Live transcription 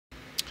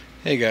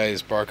Hey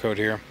guys, Barcode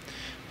here.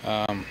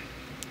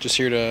 Just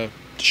here to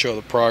show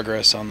the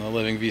progress on the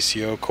Living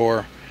VCO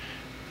core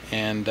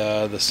and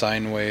the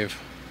sine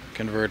wave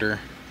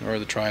converter, or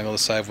the triangle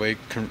to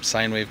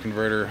sine wave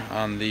converter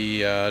on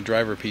the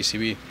driver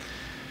PCB.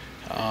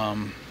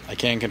 I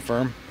can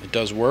confirm it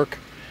does work.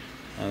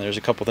 There's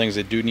a couple things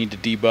that do need to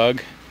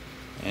debug,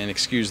 and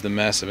excuse the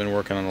mess. I've been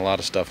working on a lot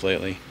of stuff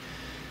lately.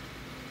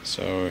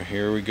 So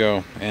here we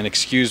go, and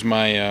excuse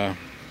my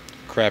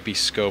crappy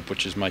scope,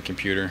 which is my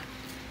computer.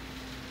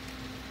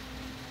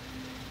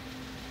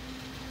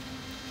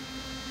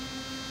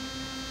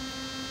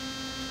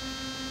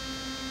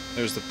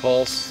 There's the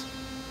pulse.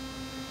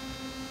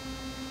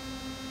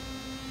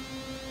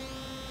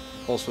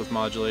 Pulse width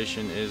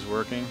modulation is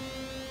working.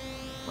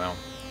 Well,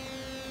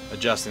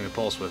 adjusting the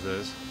pulse width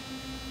is.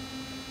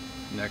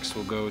 Next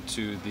we'll go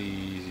to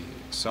the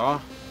saw.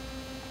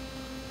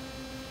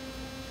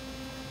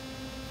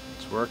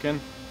 It's working.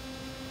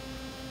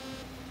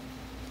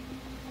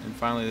 And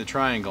finally the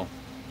triangle.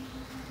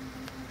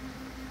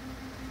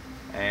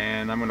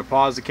 And I'm going to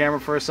pause the camera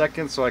for a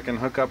second so I can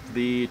hook up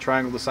the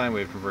triangle to sine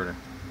wave converter.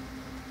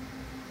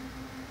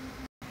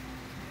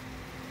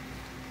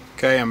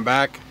 Okay, I'm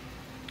back,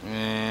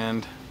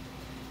 and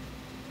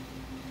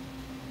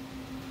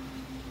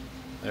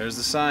there's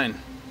the sign.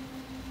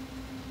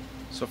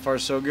 So far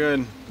so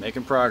good,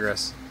 making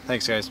progress.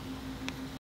 Thanks guys.